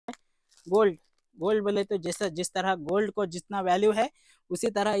Gold gold बोले तो जैसा जिस तरह गोल्ड को जितना वैल्यू है उसी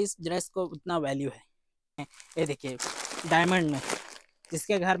तरह इस ड्रेस को उतना वैल्यू है। ये देखिए डायमंड में,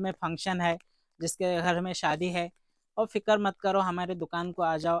 जिसके घर में फंक्शन है, जिसके घर में शादी है, और फिक्र मत करो, हमारे दुकान को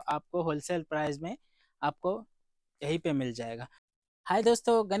आ जाओ, आपको होलसेल प्राइस में आपको यहीं पे मिल जाएगा। हाय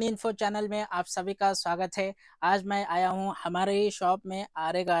दोस्तों, गनी इन्फो चैनल में आप सभी का स्वागत है। आज मैं आया हूँ हमारे ही शॉप में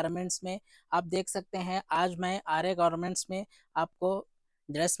आर्य गारमेंट्स में। आप देख सकते हैं आज मैं आर्य गारमेंट्स में आपको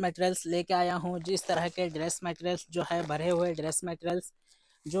ड्रेस मटेरियल्स लेके आया हूँ। जिस तरह के ड्रेस मटेरियल्स जो है, भरे हुए ड्रेस मटेरियल्स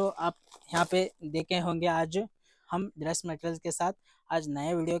जो आप यहाँ पे देखे होंगे, आज हम ड्रेस मटेरियल्स के साथ आज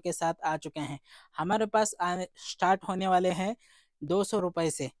नए वीडियो के साथ आ चुके हैं। हमारे पास स्टार्ट होने वाले हैं 200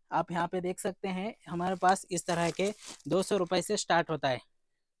 रुपये से। आप यहाँ पे देख सकते हैं हमारे पास इस तरह के 200 रुपये से स्टार्ट होता है।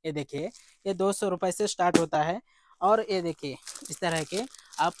 ये देखिए, ये 200 रुपये से स्टार्ट होता है। और ये देखिए इस तरह के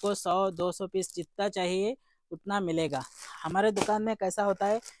आपको 100-200 पीस जितना चाहिए उतना मिलेगा। हमारे दुकान में कैसा होता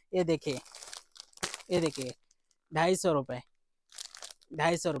है, ये देखिए, ये देखिए 250 रुपये,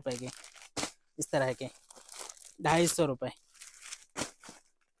 250 रुपये के इस तरह के 250 रुपये,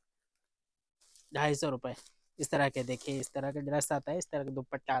 250 रुपये इस तरह के। देखिए इस तरह के ड्रेस आता है, इस तरह का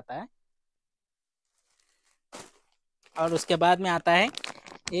दुपट्टा आता है। और उसके बाद में आता है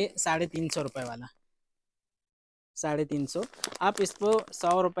ये 350 रुपये वाला, 350। आप इसको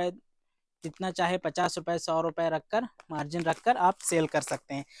 100 रुपये जितना चाहे, 50 रुपये, 100 रुपये रखकर, मार्जिन रखकर आप सेल कर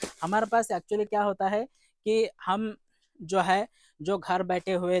सकते हैं। हमारे पास एक्चुअली क्या होता है कि हम जो है, जो घर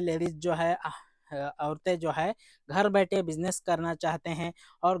बैठे हुए लेडीज जो है, औरतें जो है घर बैठे बिजनेस करना चाहते हैं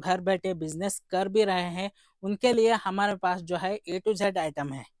और घर बैठे बिजनेस कर भी रहे हैं, उनके लिए हमारे पास जो है A to Z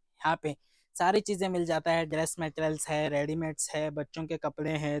आइटम है। यहाँ पे सारी चीज़ें मिल जाता है। ड्रेस मटेरियल्स है, रेडीमेड्स है, बच्चों के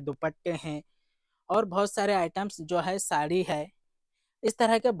कपड़े हैं, दुपट्टे हैं, और बहुत सारे आइटम्स जो है, साड़ी है, इस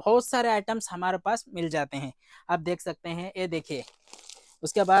तरह के बहुत सारे आइटम्स हमारे पास मिल जाते हैं। आप देख सकते हैं, ये देखिए।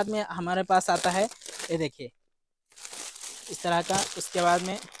 उसके बाद में हमारे पास आता है, ये देखिए इस तरह का। उसके बाद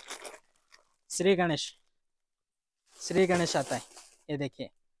में श्री गणेश, श्री गणेश आता है, ये देखिए।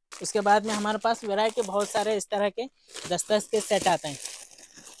 उसके बाद में हमारे पास वैरायटी बहुत सारे इस तरह के 10-10 के सेट आते हैं।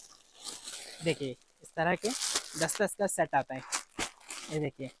 देखिए इस तरह के 10-10 का सेट आता है। ये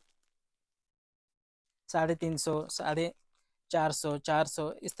देखिए 350, 450,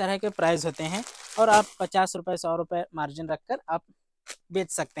 400 इस तरह के प्राइस होते हैं। और आप 50 रुपये, 100 रुपये मार्जिन रखकर आप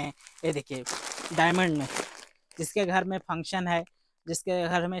बेच सकते हैं। ये देखिए डायमंड में, जिसके घर में फंक्शन है, जिसके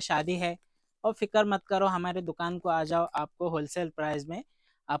घर में शादी है, और फिक्र मत करो, हमारे दुकान को आ जाओ, आपको होलसेल प्राइस में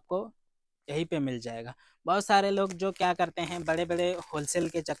आपको यहीं पे मिल जाएगा। बहुत सारे लोग जो क्या करते हैं, बड़े बड़े होलसेल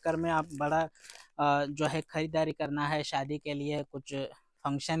के चक्कर में, आप बड़ा जो है खरीदारी करना है शादी के लिए, कुछ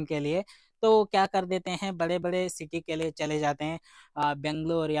फंक्शन के लिए, तो क्या कर देते हैं, बड़े बड़े सिटी के लिए चले जाते हैं।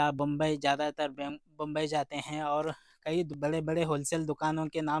 बेंगलोर या बम्बई, ज़्यादातर बम्बई जाते हैं, और कई बड़े बड़े होलसेल दुकानों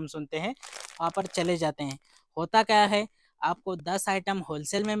के नाम सुनते हैं, वहाँ पर चले जाते हैं। होता क्या है, आपको 10 आइटम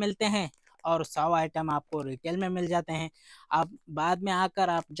होलसेल में मिलते हैं और 100 आइटम आपको रिटेल में मिल जाते हैं। आप बाद में आकर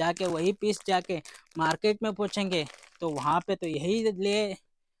आप जाके वही पीस जाके मार्केट में पूछेंगे तो वहाँ पे तो यही ले,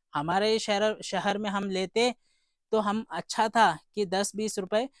 हमारे शहर शहर में हम लेते तो हम अच्छा था कि 10-20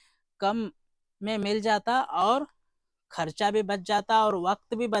 रुपए कम में मिल जाता, और खर्चा भी बच जाता और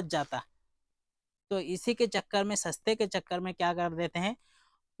वक्त भी बच जाता। तो इसी के चक्कर में, सस्ते के चक्कर में क्या कर देते हैं,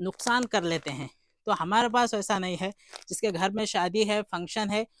 नुकसान कर लेते हैं। तो हमारे पास ऐसा नहीं है। जिसके घर में शादी है, फंक्शन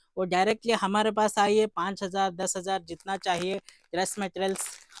है, वो डायरेक्टली हमारे पास आइए, 5,000, 10,000 जितना चाहिए ड्रेस मटेरियल्स।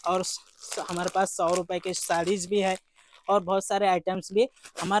 और हमारे पास 100 रुपये की साड़ीज़ भी है, और बहुत सारे आइटम्स भी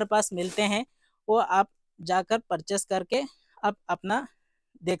हमारे पास मिलते हैं। वो आप जाकर परचेस करके आप अपना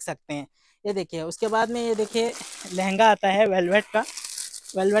देख सकते हैं। ये देखिए, उसके बाद में ये देखिए लहंगा आता है वेलवेट का,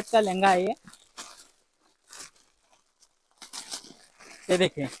 वेलवेट का लहंगा है ये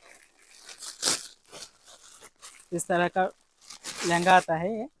देखिए इस तरह का लहंगा आता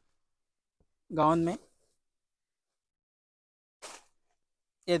है ये गाउन में।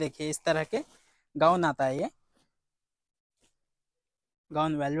 ये देखिए इस तरह के गाउन आता है, ये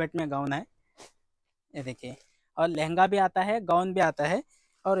गाउन वेलवेट में गाउन है, ये देखिए। और लहंगा भी आता है, गाउन भी आता है,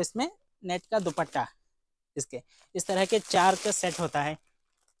 और इसमें नेट का दुपट्टा, इसके इस तरह के 4 का सेट होता है।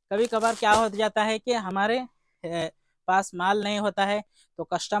 कभी कभार क्या हो जाता है कि हमारे पास माल नहीं होता है, तो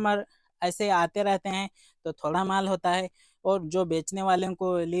कस्टमर ऐसे आते रहते हैं, तो थोड़ा माल होता है, और जो बेचने वाले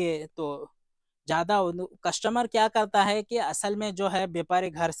को लिए तो ज़्यादा। कस्टमर क्या करता है कि असल में जो है व्यापारी,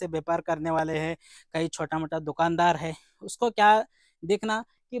 घर से व्यापार करने वाले हैं, कई छोटा मोटा दुकानदार है, उसको क्या देखना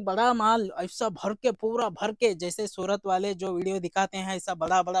कि बड़ा माल ऐसा भर के, पूरा भर के, जैसे सूरत वाले जो वीडियो दिखाते हैं, ऐसा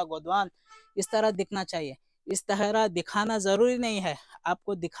बड़ा बड़ा गोदान इस तरह दिखना चाहिए। इस तरह दिखाना ज़रूरी नहीं है।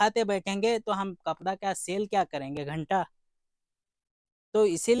 आपको दिखाते बैठेंगे तो हम कपड़ा क्या सेल क्या करेंगे, घंटा। तो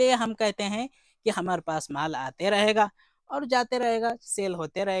इसीलिए हम कहते हैं कि हमारे पास माल आते रहेगा और जाते रहेगा, सेल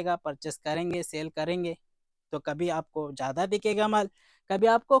होते रहेगा, परचेस करेंगे, सेल करेंगे। तो कभी आपको ज़्यादा दिखेगा माल, कभी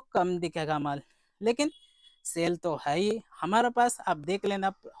आपको कम दिखेगा माल, लेकिन सेल तो है ही हमारे पास। आप देख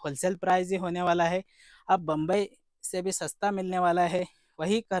लेना, होलसेल प्राइस ही होने वाला है। अब बम्बई से भी सस्ता मिलने वाला है।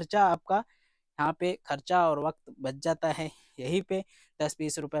 वही खर्चा आपका यहाँ पे, खर्चा और वक्त बच जाता है। यहीं पे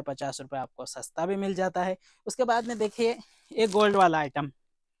 10-20 रुपए 50 रुपए आपको सस्ता भी मिल जाता है। उसके बाद में देखिए, ये गोल्ड वाला आइटम,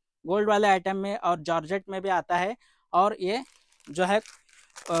 गोल्ड वाले आइटम में और जॉर्जेट में भी आता है, और ये जो है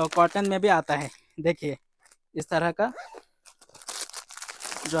कॉटन में भी आता है। देखिए इस तरह का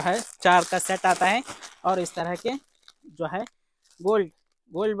जो है 4 का सेट आता है, और इस तरह के जो है गोल्ड,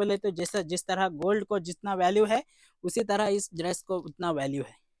 गोल्ड बोले तो जैसा जिस तरह गोल्ड को जितना वैल्यू है, उसी तरह इस ड्रेस को उतना वैल्यू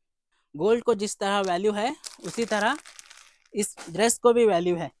है। गोल्ड को जिस तरह वैल्यू है, उसी तरह इस ड्रेस को भी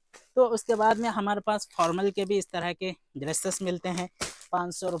वैल्यू है। तो उसके बाद में हमारे पास फॉर्मल के भी इस तरह के ड्रेसेस मिलते हैं,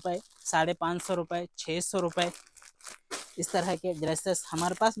 500 रुपये, 550 रुपये, 600 रुपये, इस तरह के ड्रेसेस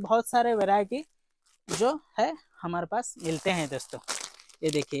हमारे पास बहुत सारे वैरायटी जो है हमारे पास मिलते हैं दोस्तों। ये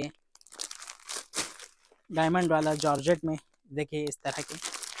देखिए डायमंड वाला जॉर्जेट में, देखिए इस तरह के।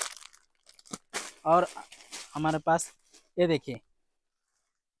 और हमारे पास ये देखिए,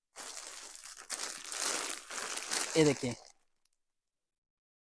 ये देखिए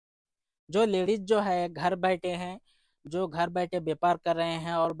जो लेडीज जो है घर बैठे हैं, जो घर बैठे व्यापार कर रहे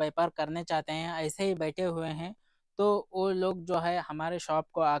हैं और व्यापार करने चाहते हैं, ऐसे ही बैठे हुए हैं, तो वो लोग जो है हमारे शॉप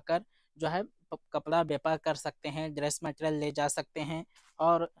को आकर जो है कपड़ा व्यापार कर सकते हैं, ड्रेस मटेरियल ले जा सकते हैं,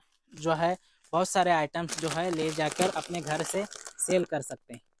 और जो है बहुत सारे आइटम्स जो है ले जाकर अपने घर से सेल कर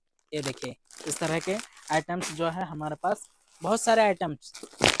सकते हैं। ये देखिए इस तरह के आइटम्स जो है हमारे पास, बहुत सारे आइटम्स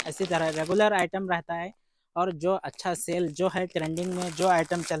इसी तरह रेगुलर आइटम रहता है, और जो अच्छा सेल जो है ट्रेंडिंग में जो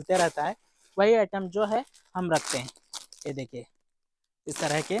आइटम चलते रहता है, वही आइटम जो है हम रखते हैं। ये देखिए इस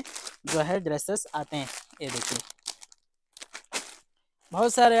तरह के जो है ड्रेसेस आते हैं। ये देखिए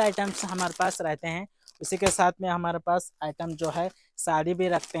बहुत सारे आइटम्स हमारे पास रहते हैं। उसी के साथ में हमारे पास आइटम जो है साड़ी भी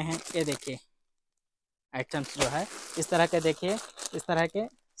रखते हैं। ये देखिए आइटम्स जो है इस तरह के, देखिए इस तरह के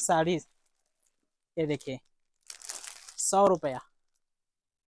साड़ी, ये देखिए 100 रुपया,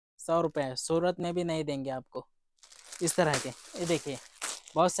 100 रुपये सूरत में भी नहीं देंगे आपको, इस तरह के। ये देखिए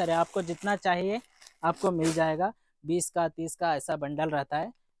बहुत सारे, आपको जितना चाहिए आपको मिल जाएगा। 20 का 30 का ऐसा बंडल रहता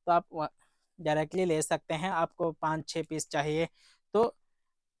है, तो आप डायरेक्टली ले सकते हैं। आपको 5-6 पीस चाहिए तो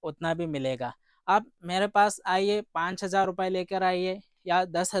उतना भी मिलेगा। आप मेरे पास आइए, 5,000 रुपये लेकर आइए या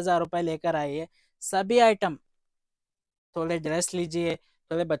 10,000 रुपये लेकर आइए, सभी आइटम, थोड़े ड्रेस लीजिए,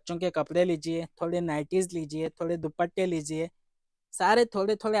 थोड़े बच्चों के कपड़े लीजिए, थोड़े नाइटीज़ लीजिए, थोड़े दुपट्टे लीजिए, सारे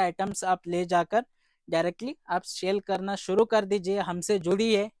थोड़े थोड़े आइटम्स आप ले जाकर डायरेक्टली आप सेल करना शुरू कर दीजिए। हमसे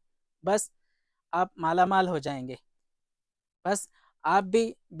जुड़िए, बस आप मालामाल हो जाएंगे। बस आप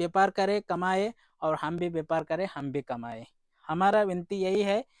भी व्यापार करें, कमाए, और हम भी व्यापार करें, हम भी कमाए। हमारा विनती यही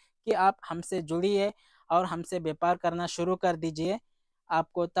है कि आप हमसे जुड़िए और हमसे व्यापार करना शुरू कर दीजिए।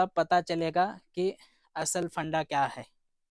 आपको तब पता चलेगा कि असल फंडा क्या है।